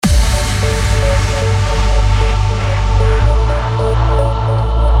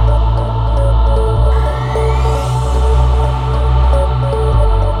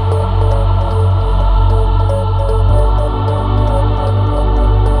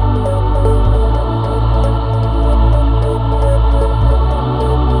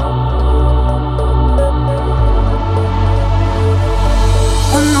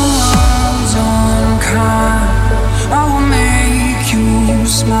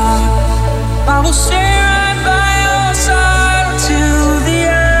I will stay right by your side till the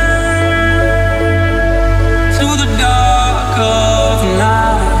end, through the dark of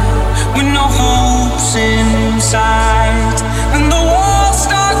night, with no hopes in sight. When the walls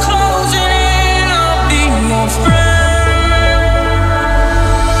start closing in, I'll be your friend.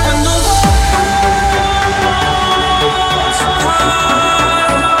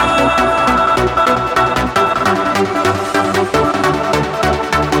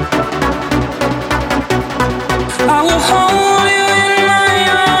 I will hold you in my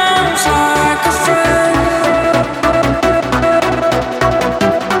arms like a friend.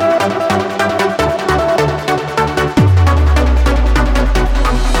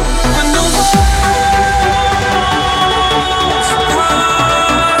 When the walls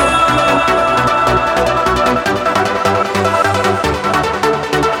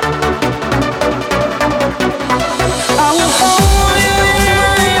I will hold you in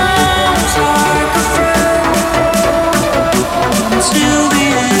my arms like a friend till the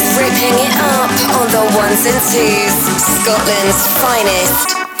end. Ripping it up on the ones and twos. Scotland's finest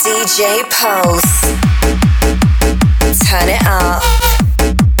DJ Pulse. Turn it up.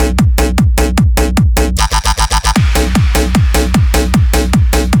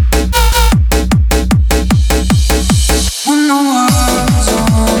 When the world's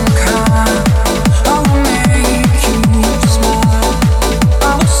unkind, I will make you smile. I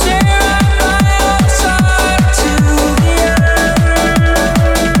will stay right by your side till the end,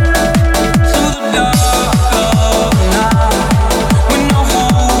 through the dark of night, with no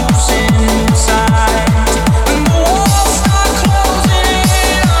hopes in sight. When the walls start closing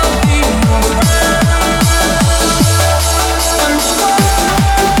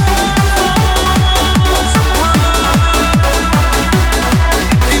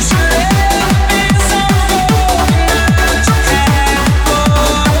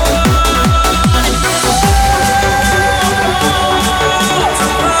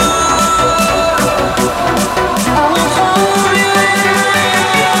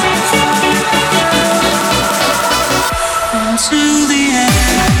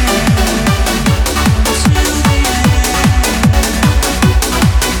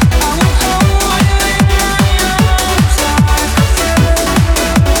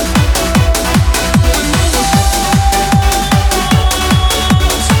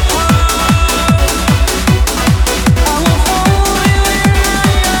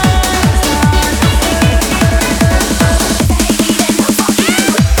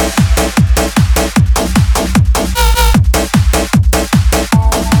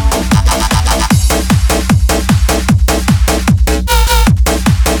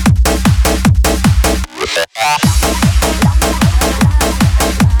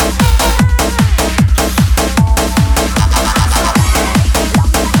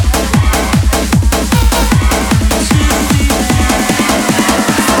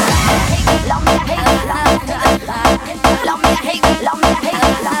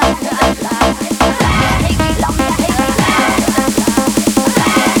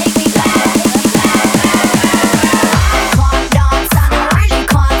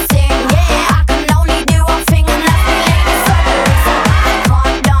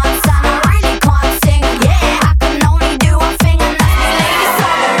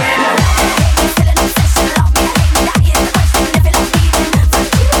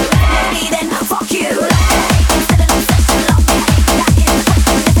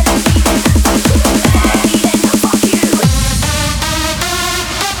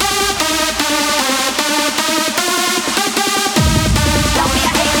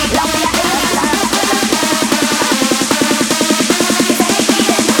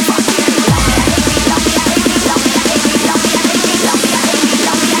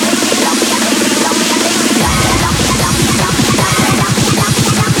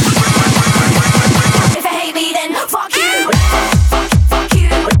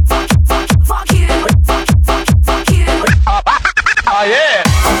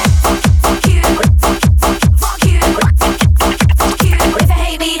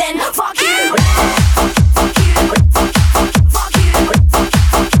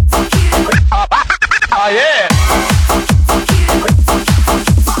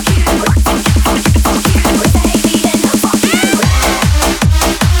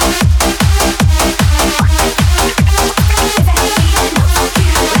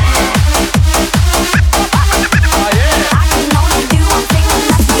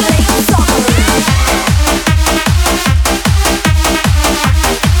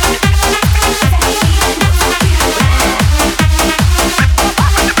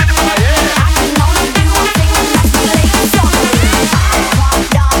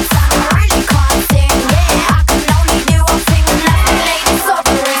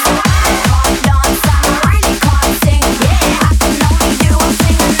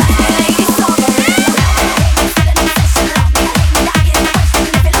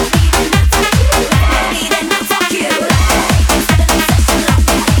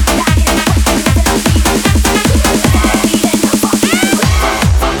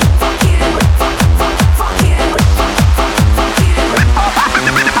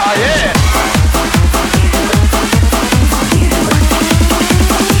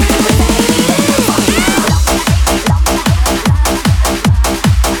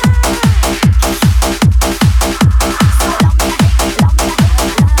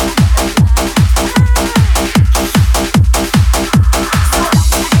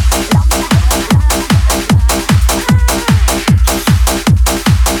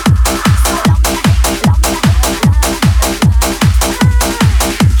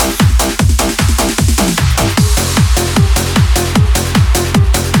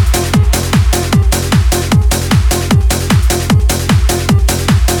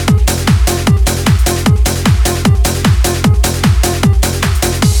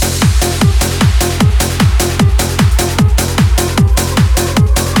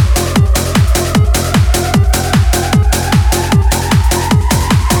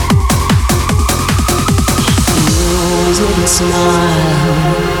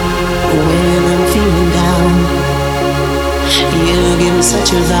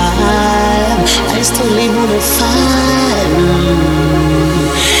such a vibe. It's totally modified.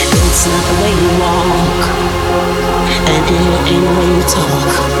 It's not the way you walk, and it ain't the way you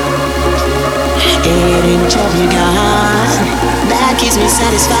talk. It ain't the job you got that keeps me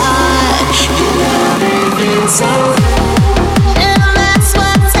satisfied. You love everything so.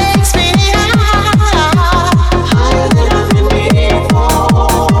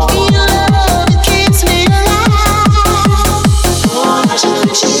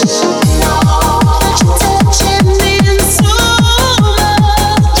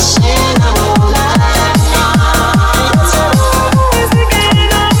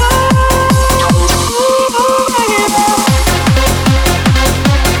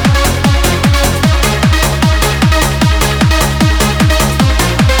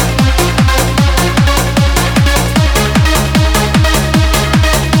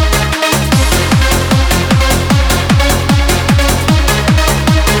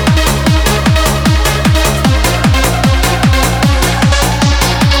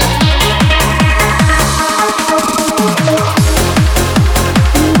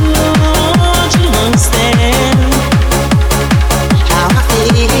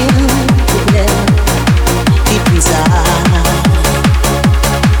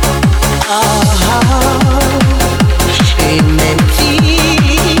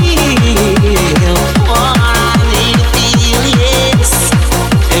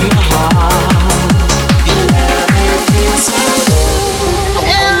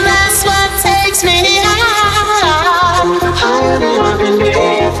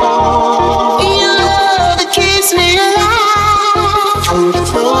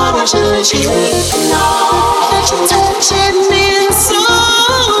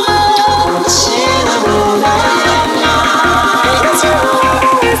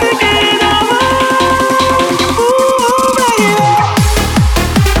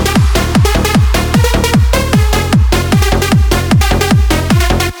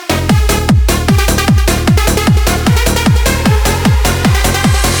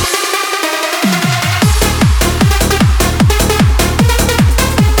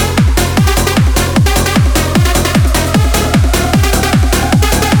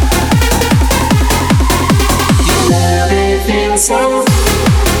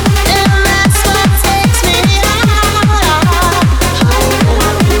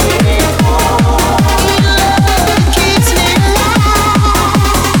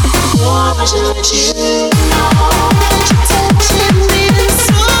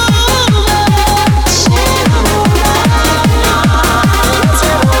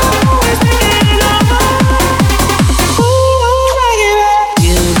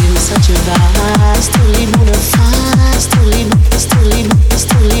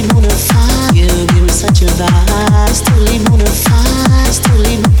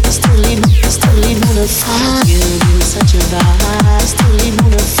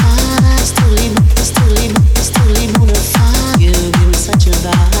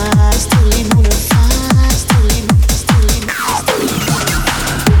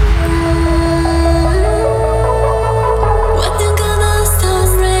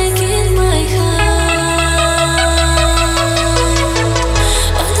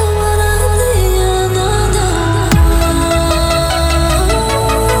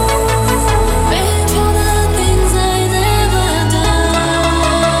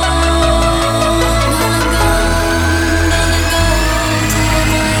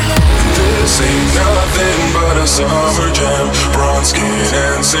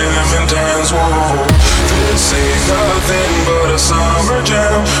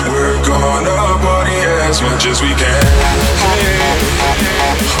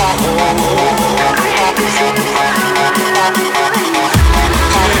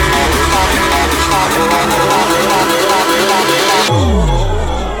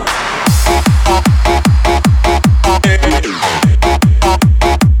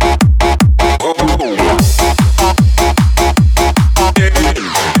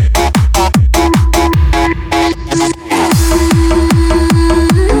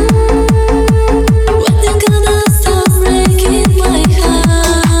 What you gonna stop breaking?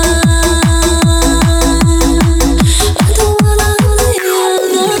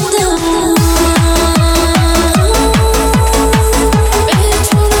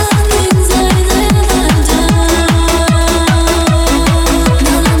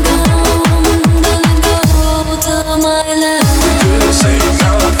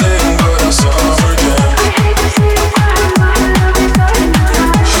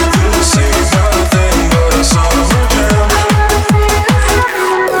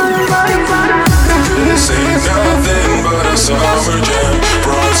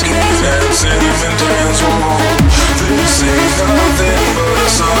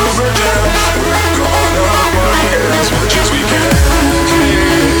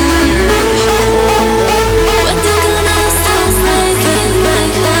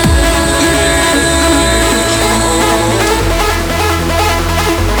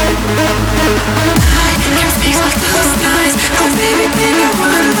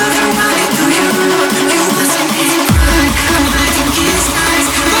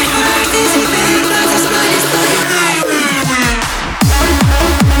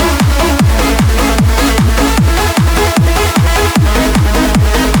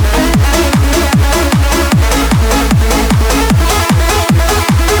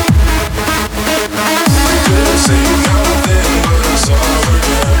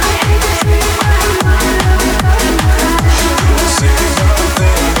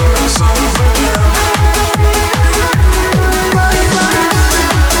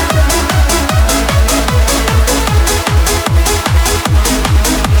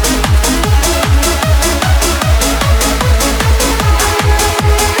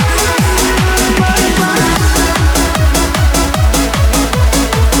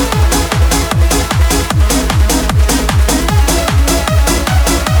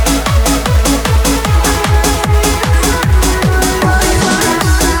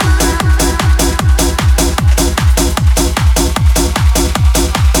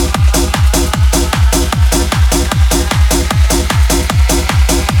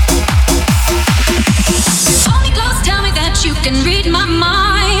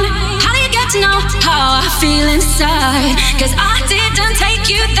 feel inside. 'Cause I didn't take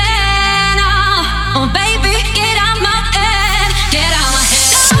you there. No. Oh baby, get out my head. Get out my head.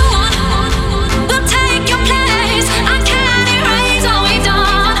 No one will take your place. I can't erase all we've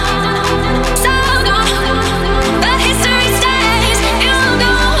done. So gone. But history stays. It won't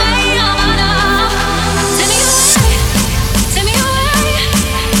go away. Oh my love. Take me away.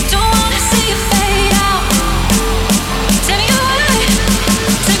 Don't wanna see you fade out. Take me away.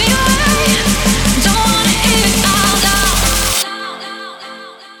 Don't wanna hear it out loud.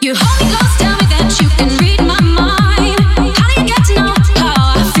 You hold me close, tell me that you can read my mind. How do you get to know how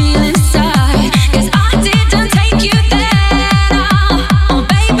I feel inside? 'Cause I didn't take you there. Now, oh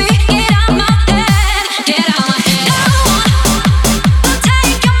baby, get out my head. Get out my head. No one will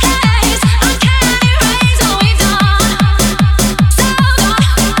take your place. I can't erase all we've done. So gone,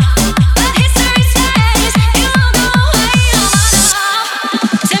 but history stays. It won't go away. Oh my love.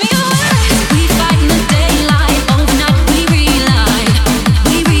 Take me away. We fight in the daylight. Overnight we relied.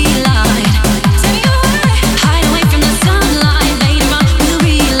 We relied. Take me away. Hide away from the sunlight. Later on we'll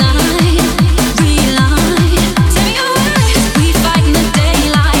relight. Relight. Take me away. We fight in the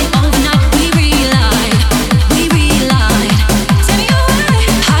daylight. Overnight we relied. We relied. Take me away.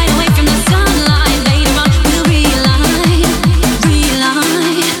 Hide away from the sunlight. Later on we'll relight.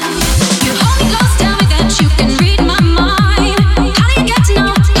 Relight. You hold me close, tell me that you can read my mind. How do you get to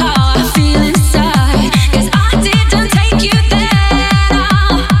know how I feel inside? 'Cause I didn't take you there. Now,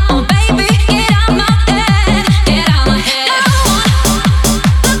 oh baby, get out my head. Get out my head. No one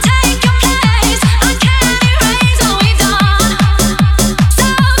will take your place. I can't erase all we've done. So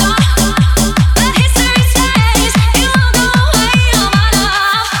gone, but history stays. It won't go away. Oh my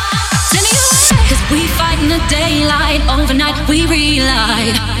love. Take me away. 'Cause we fight in the daylight. Overnight we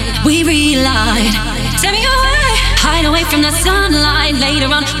relied. We relied. Take me away. Hide away from the sunlight. Later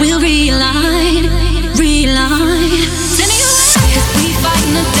on we'll relight. Relight. Take me away. 'Cause we fight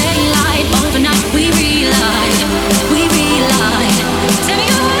in the daylight. Overnight we relied. We relied. Take me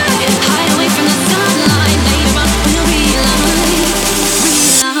away. Hide away from the sunlight. Later on we'll relight.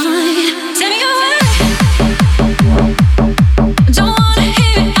 Relight. Take me away. Don't wanna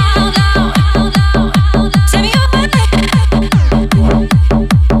hear it out loud. Take me away.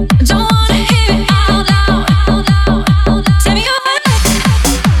 Don't wanna hear it out loud. Take me away.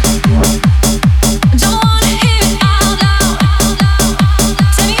 Don't wanna hear it out loud.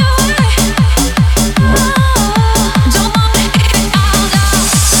 Take me away. Don't wanna hear it out loud.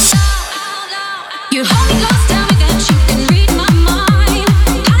 You hold me close, tell me that you can read my mind.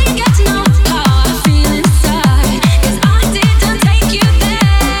 How do you get to know how I feel inside? 'Cause I didn't take you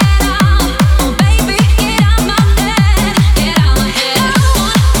there. Now, oh baby, get out my head. Get out my head. No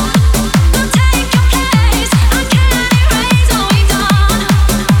one will take your place. I can't erase all we've done.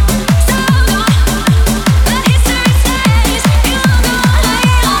 So gone, but history stays. It won't go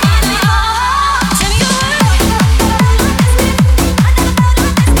away. Oh my love. Take me away. I never felt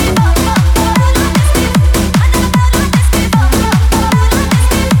like this before. I never felt like this before.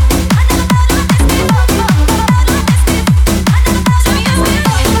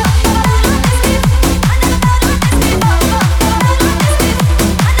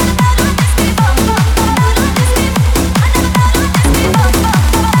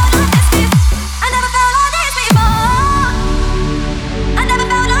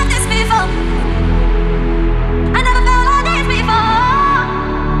 I never felt like this before.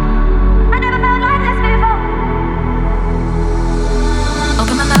 I never felt like this before.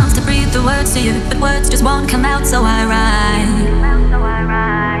 Open my mouth to breathe the words to you, but words just won't come out, so I write.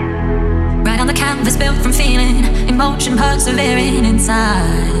 Right on the canvas built from feeling, emotion persevering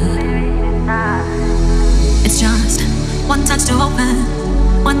inside. It's just one touch to open,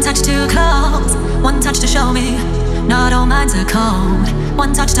 one touch to close, one touch to show me not all minds are cold.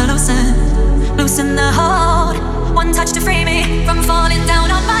 One touch to loosen the hold. One touch to free me from falling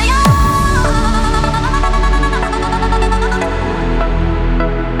down on my own.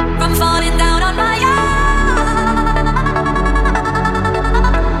 From falling down on my own.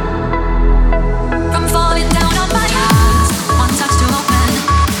 From falling down on my own. One touch to open,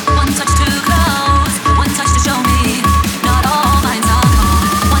 one touch to close, one touch to show me not all minds are cold.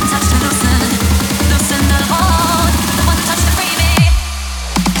 One touch to loosen the hold. One touch to free me.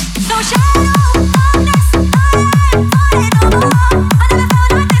 No shadow of darkness, I ain't fighting no more. I never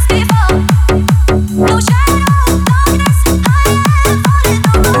felt like this before.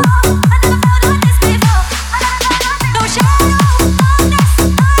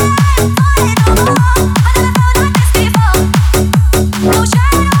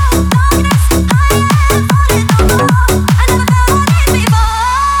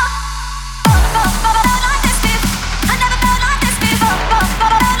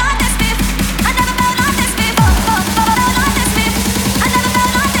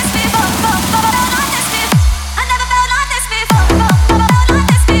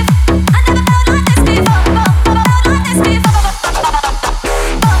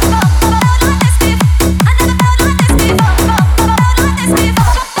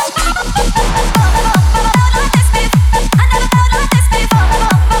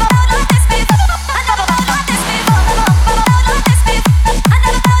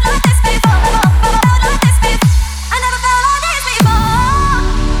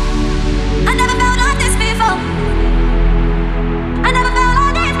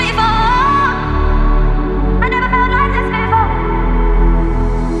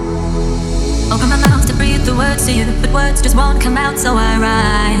 words just won't come out, so I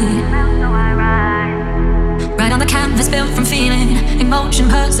write. Write on the canvas built from feeling, emotion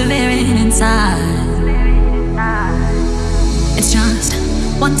persevering inside. It's just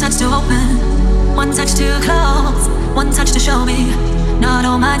one touch to open, one touch to close, one touch to show me not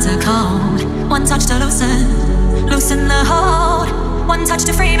all minds are cold. One touch to loosen the hold. One touch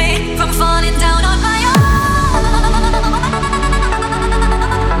to free me from falling down on my own.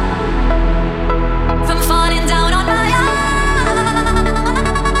 From falling down on my own.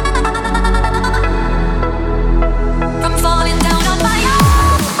 From falling down on my own.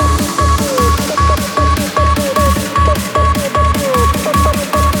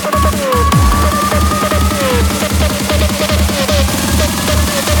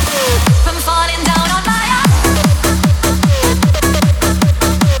 From falling down on my own.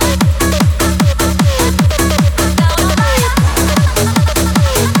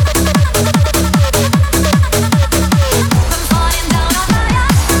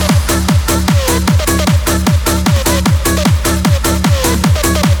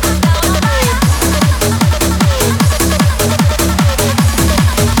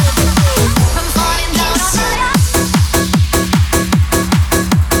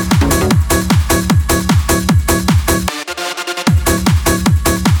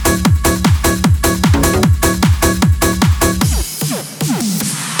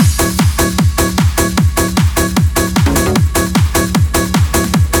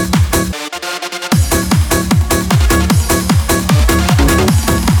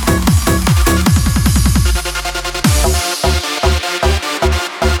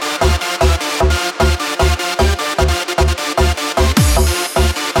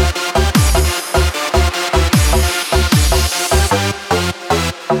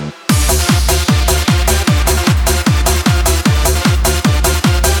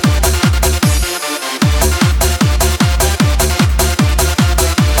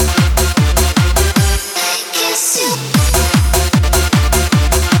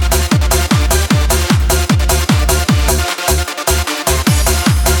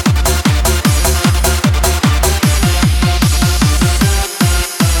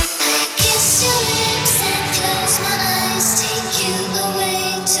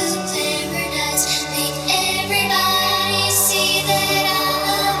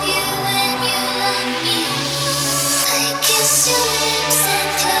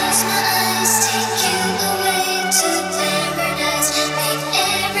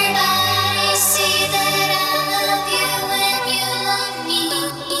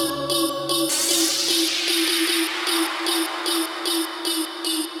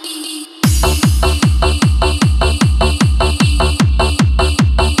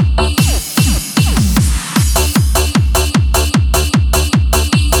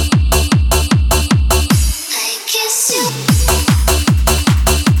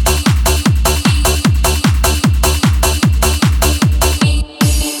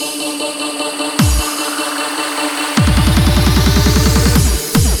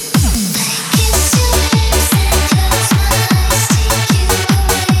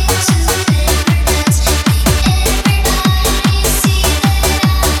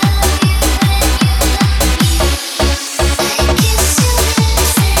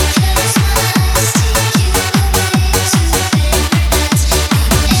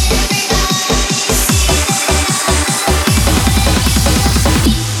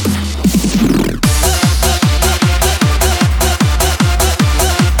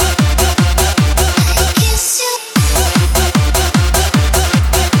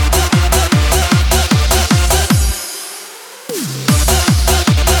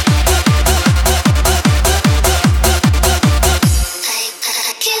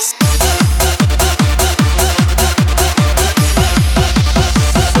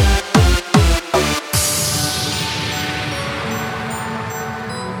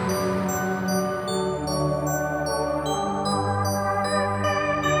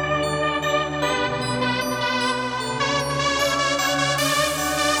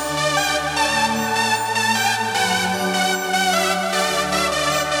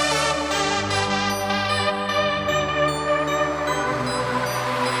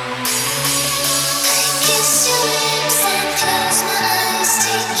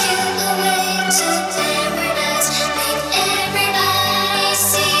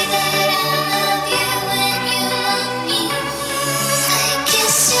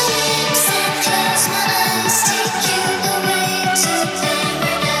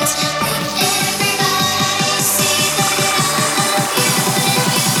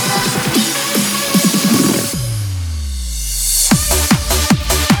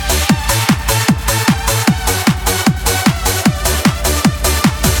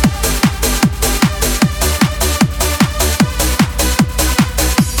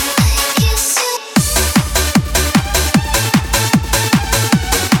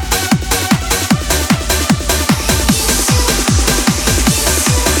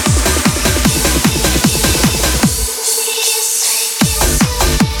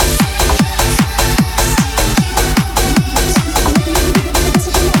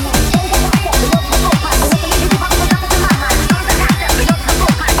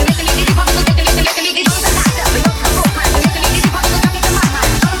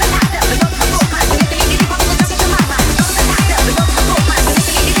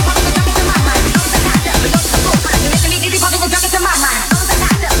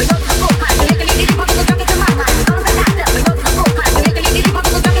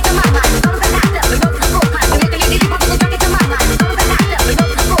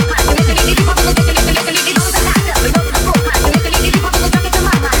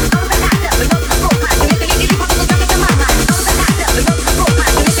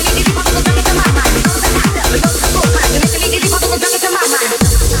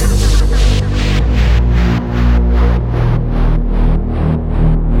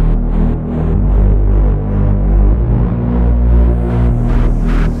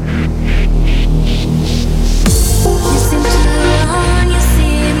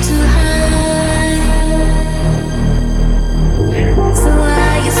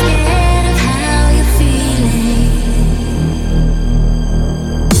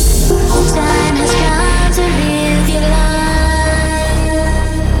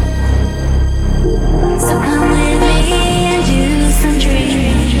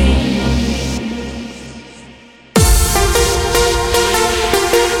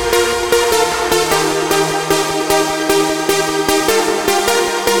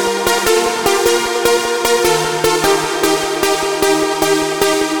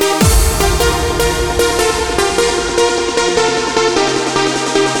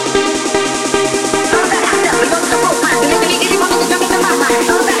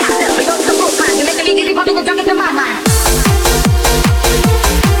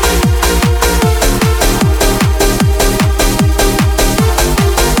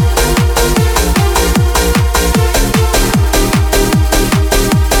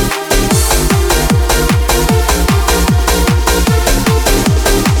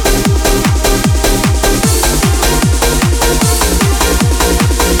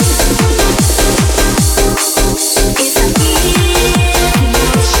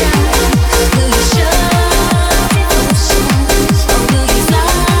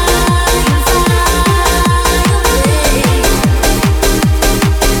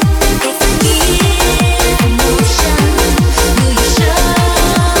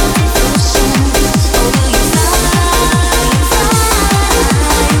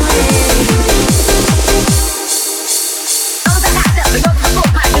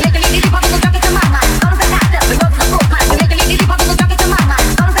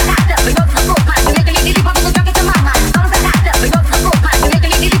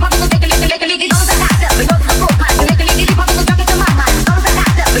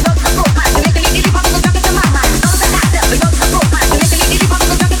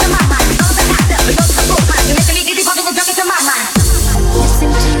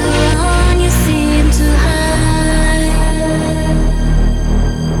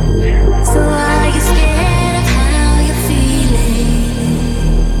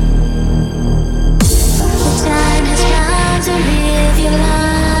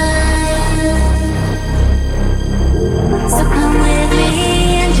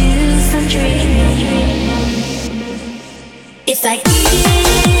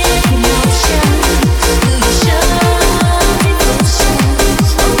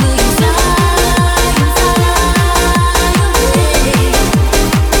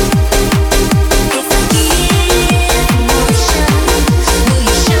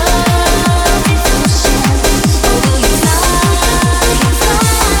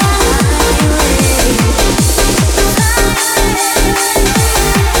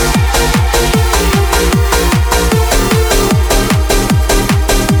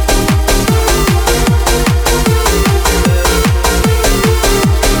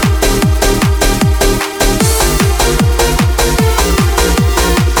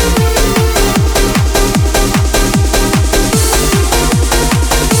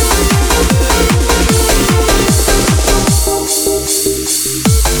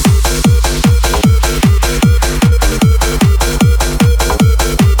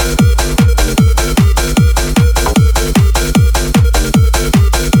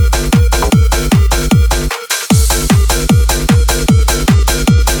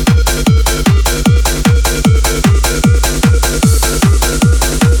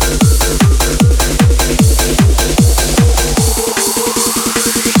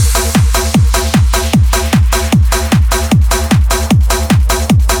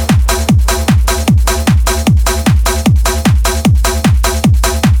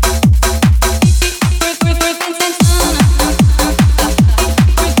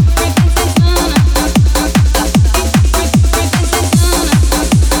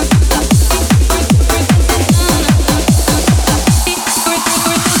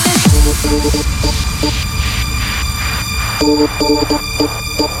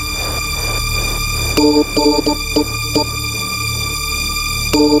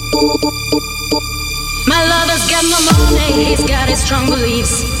 My lover's got no money, he's got his strong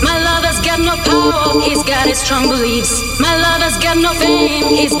beliefs. My lover's got no power, he's got his strong beliefs. My lover's got no fame,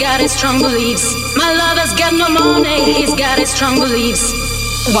 he's got his strong beliefs. My lover's got no money, he's got his strong beliefs.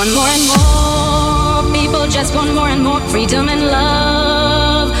 Want more and more, people just want more and more freedom and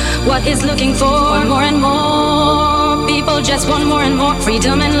love. What he's looking for, want more and more, people just want more and more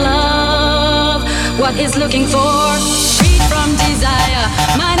freedom and love. What he's looking for, freed from desire,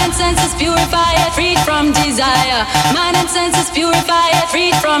 mind and senses purify it, freed from desire, mind and senses purify it,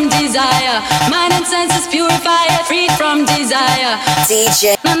 freed from desire, mind and senses purify it, freed from desire.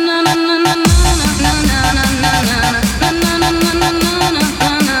 DJ. Na na na na na na na na na na na na na na.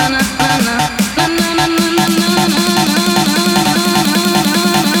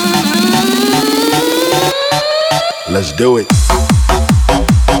 Let's do it.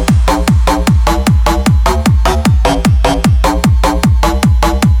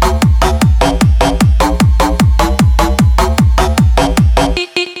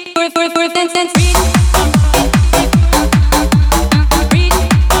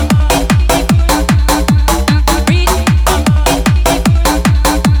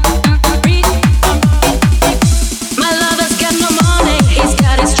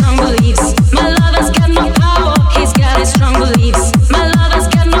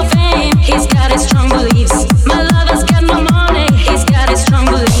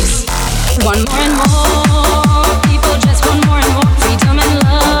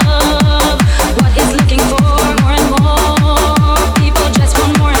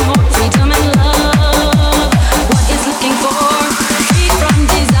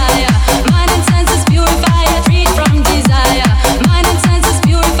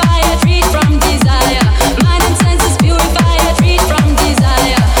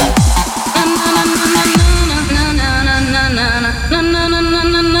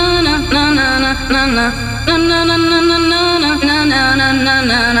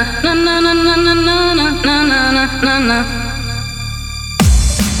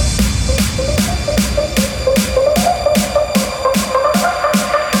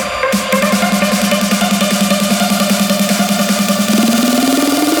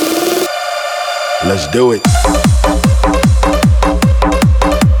 Let's do it.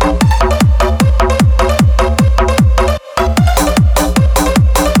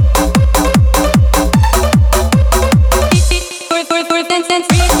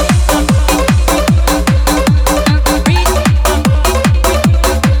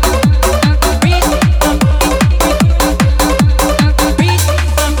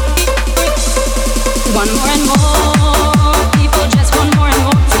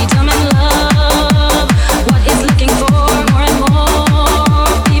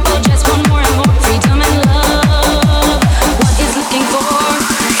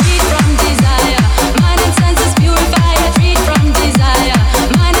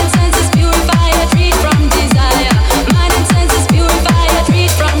 Purify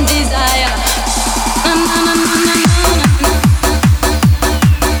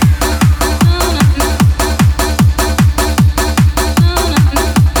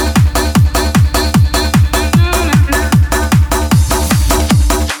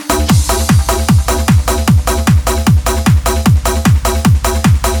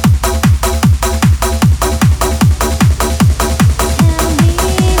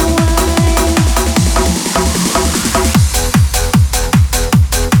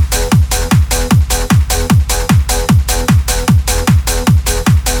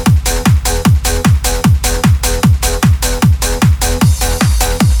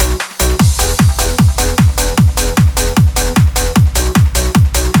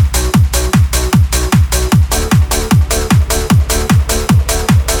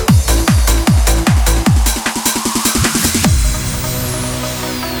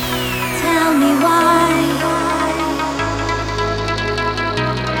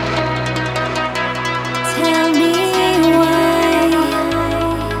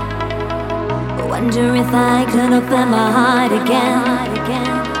if I could open my heart again.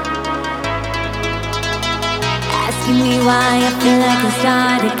 Asking me why I feel like I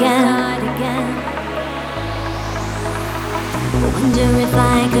start again. Wonder if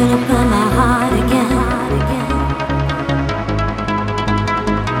I could open my heart again.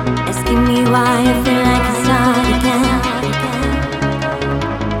 Asking me why I feel like I start again.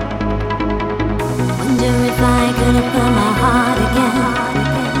 Wonder if I could open my heart again.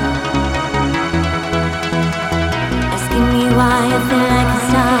 Asking me why I feel like I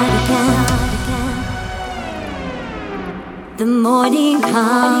start again. The morning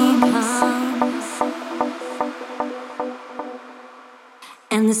comes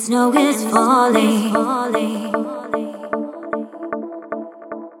and the snow is falling.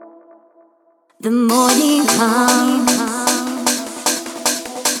 The morning comes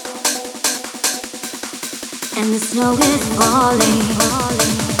and the snow is falling.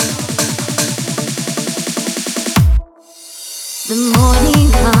 The morning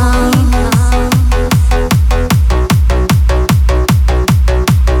comes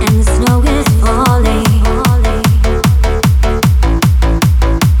and the snow is falling.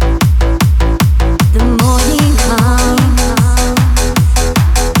 The morning comes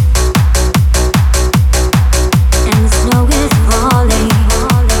and the snow is falling.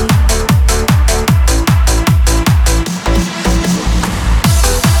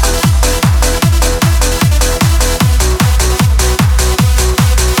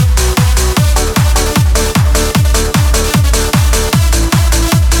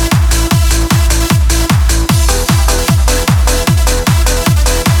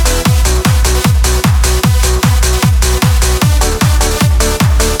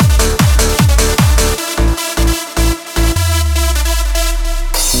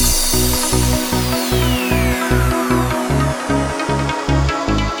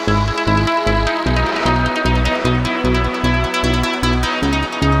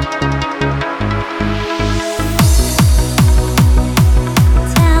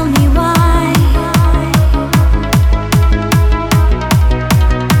 Tell me why.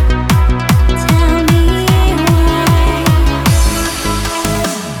 Tell me why.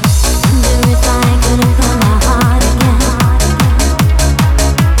 Wonder if I could open my heart again.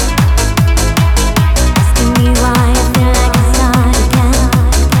 Asking me why I feel like I start again.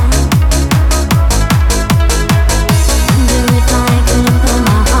 Wonder if I could open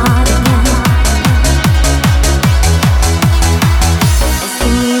my heart again.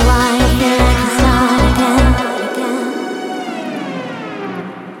 Asking me why I feel like I start again.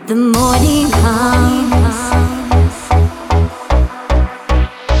 The morning comes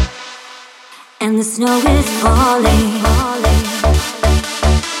and the snow is falling.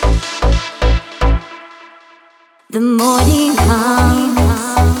 The morning comes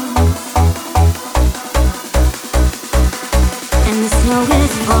and the snow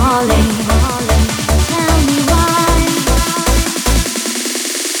is falling. Tell me why.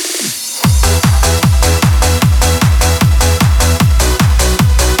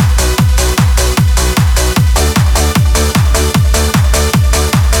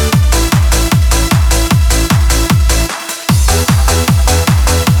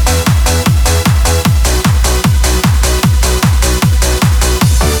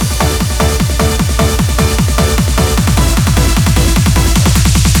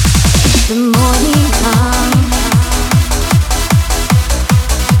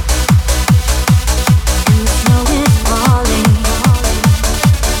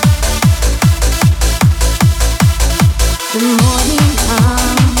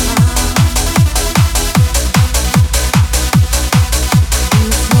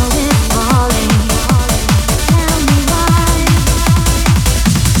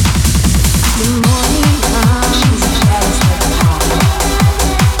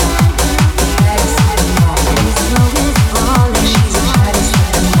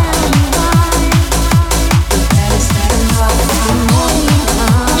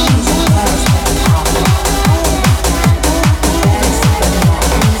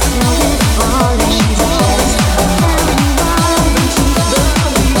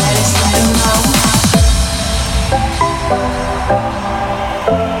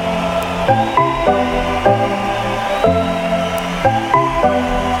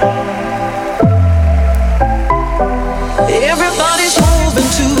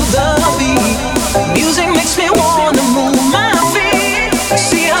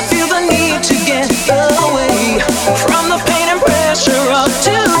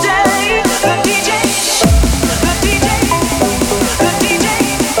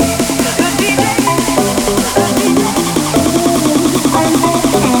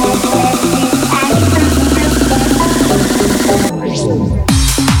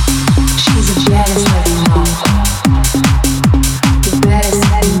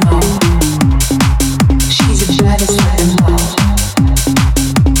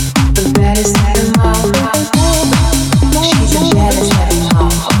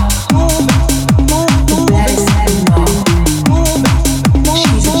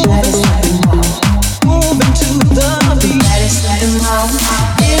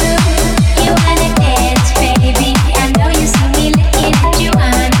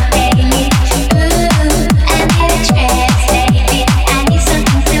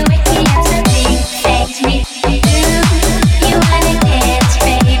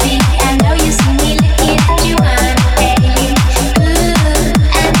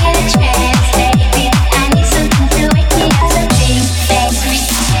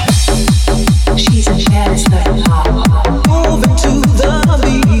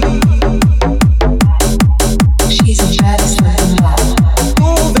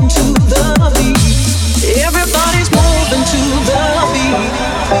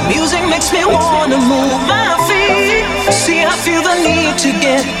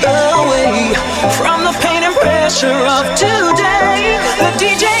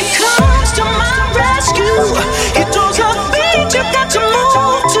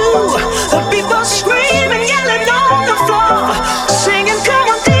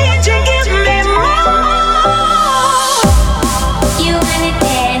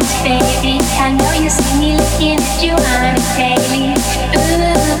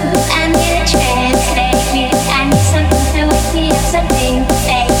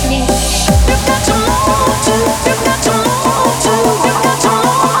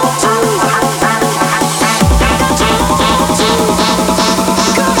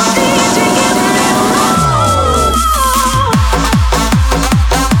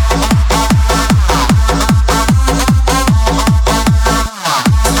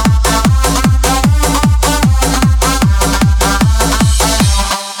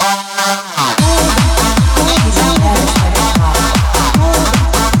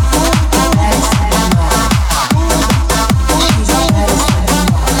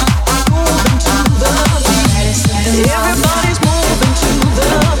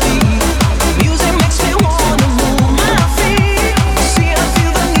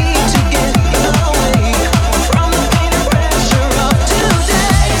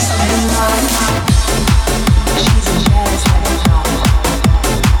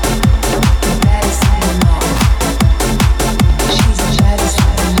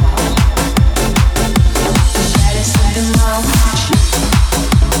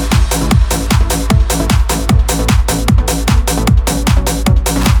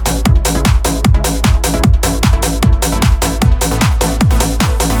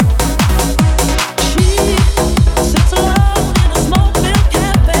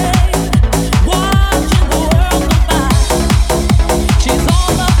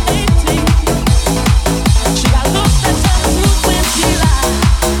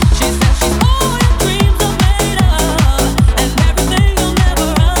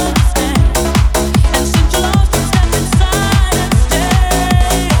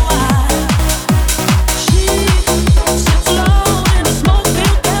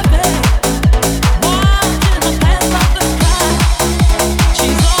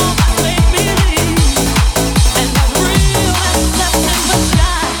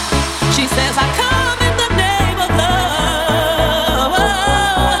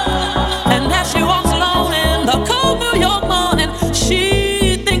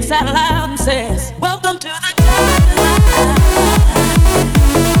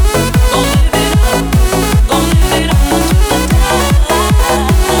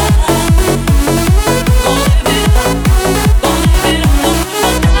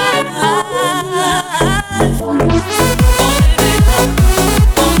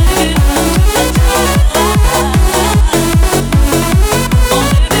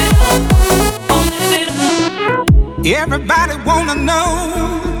 Everybody wanna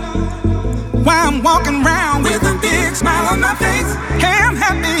know why I'm walking around with a big smile on my face. Hey, I'm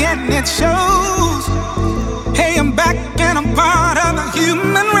happy and it shows. Hey, I'm back and I'm part of the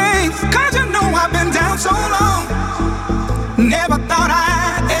human race. 'Cause you know I've been down so long. Never thought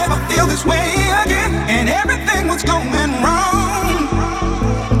I'd ever feel this way again. And everything was going wrong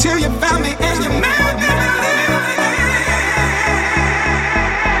till you found me and you made me believe.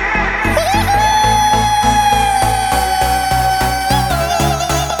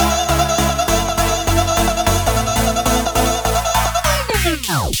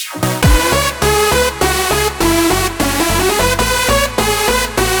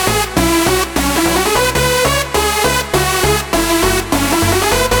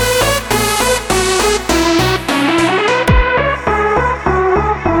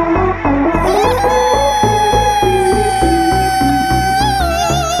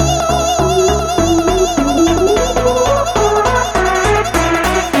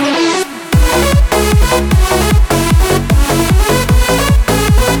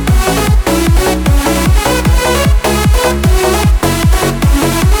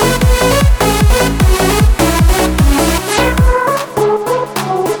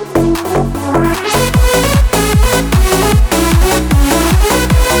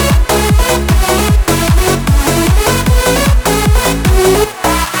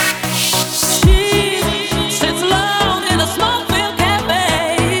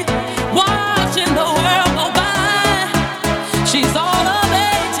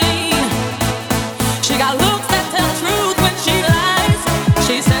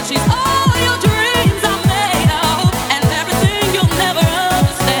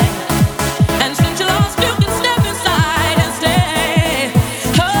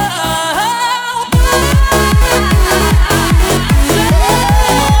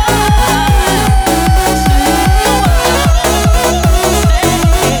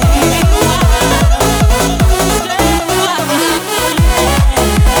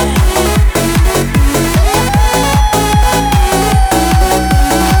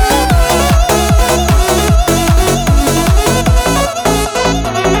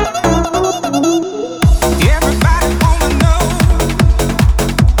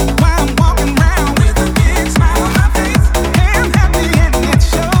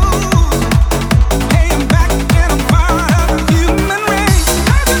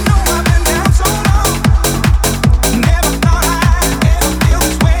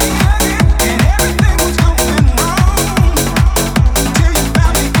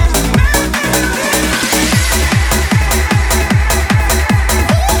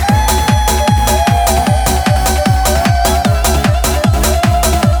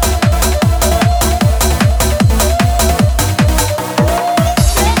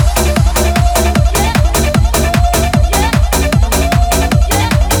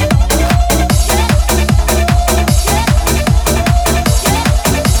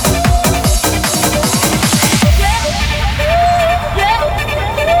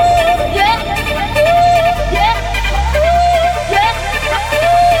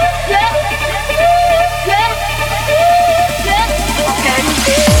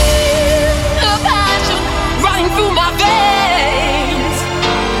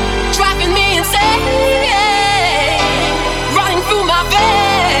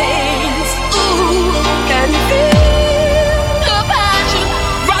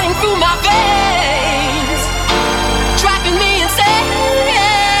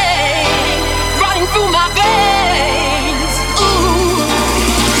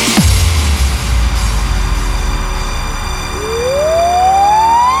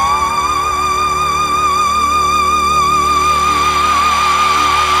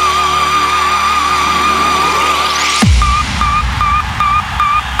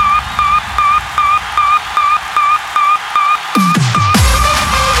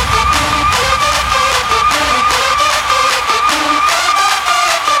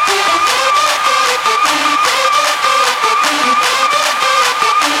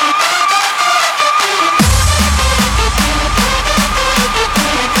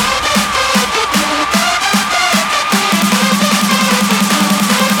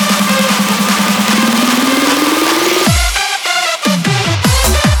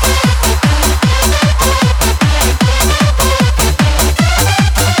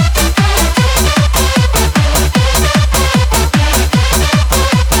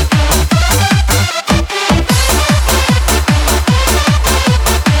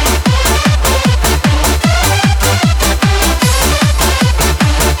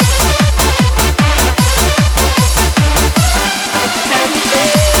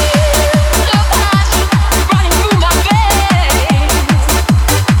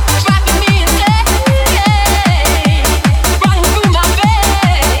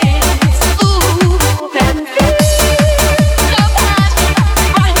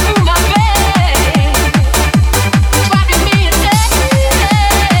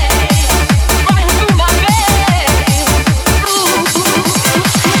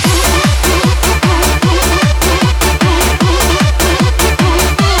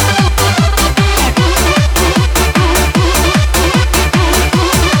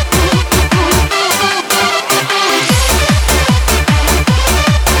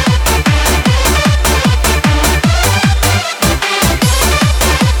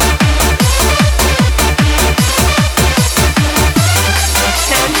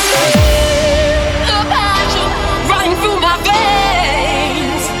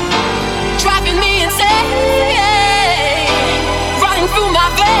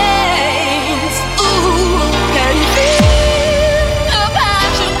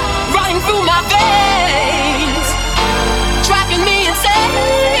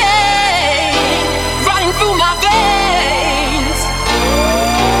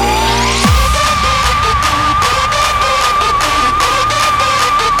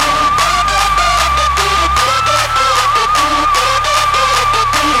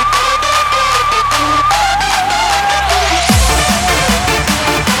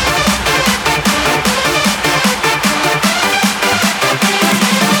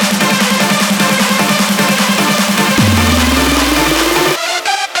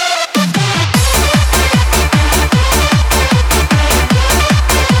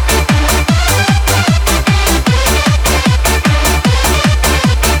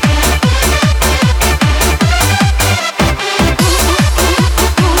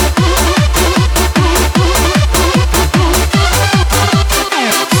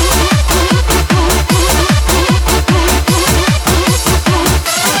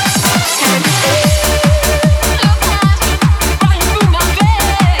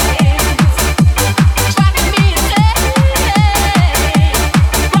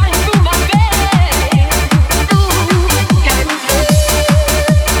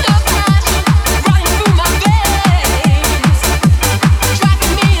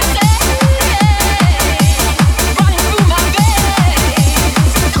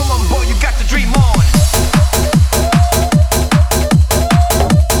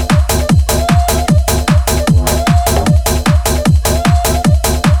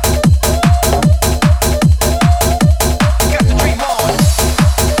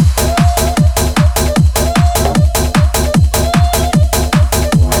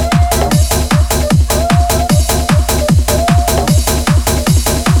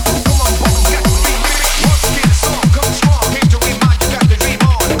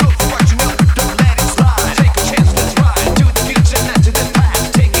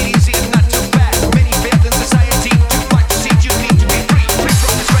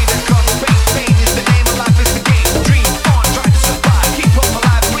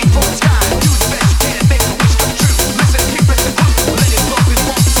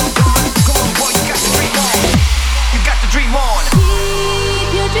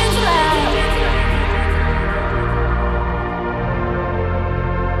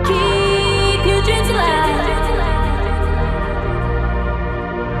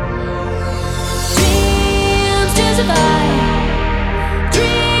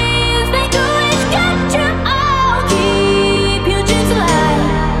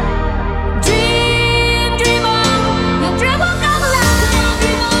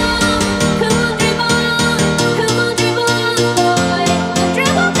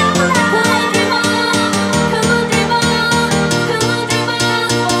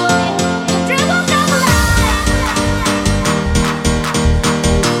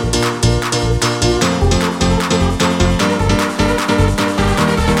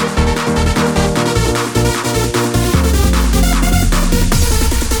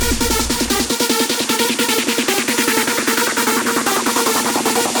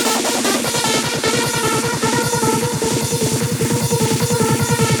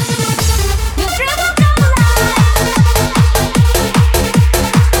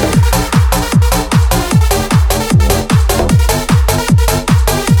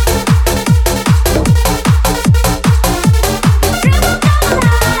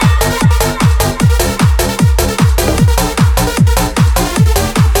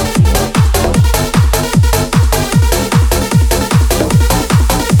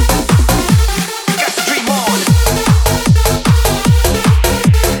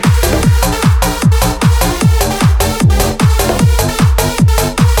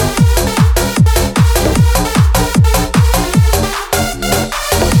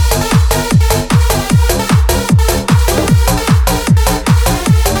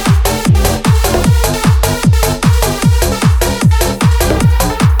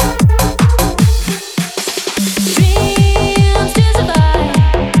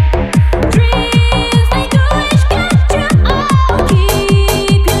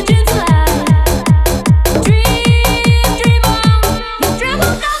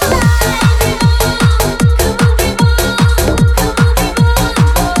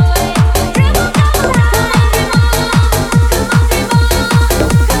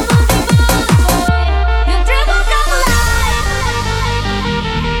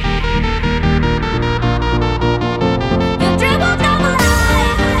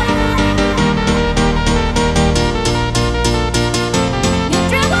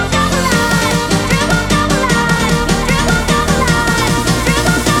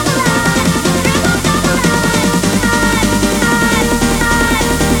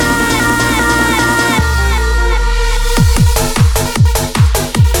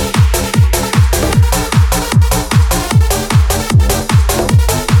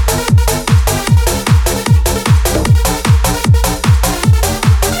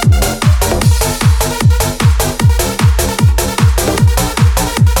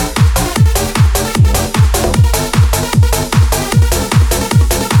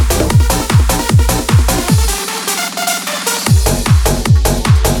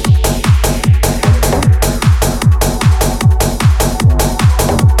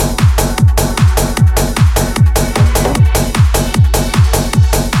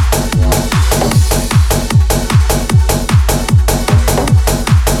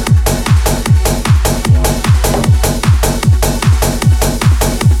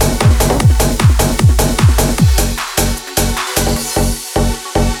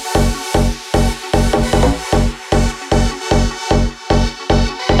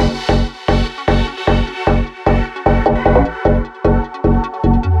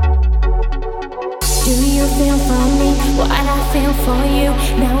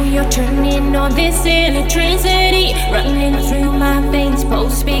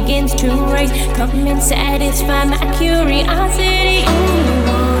 embrace. Come and satisfy my curiosity. Only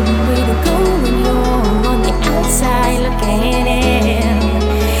one way to go when you're on the outside looking in.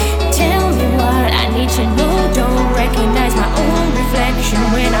 Tell me what I need to know. Don't recognize my own reflection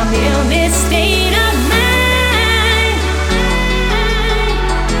when I'm in this state of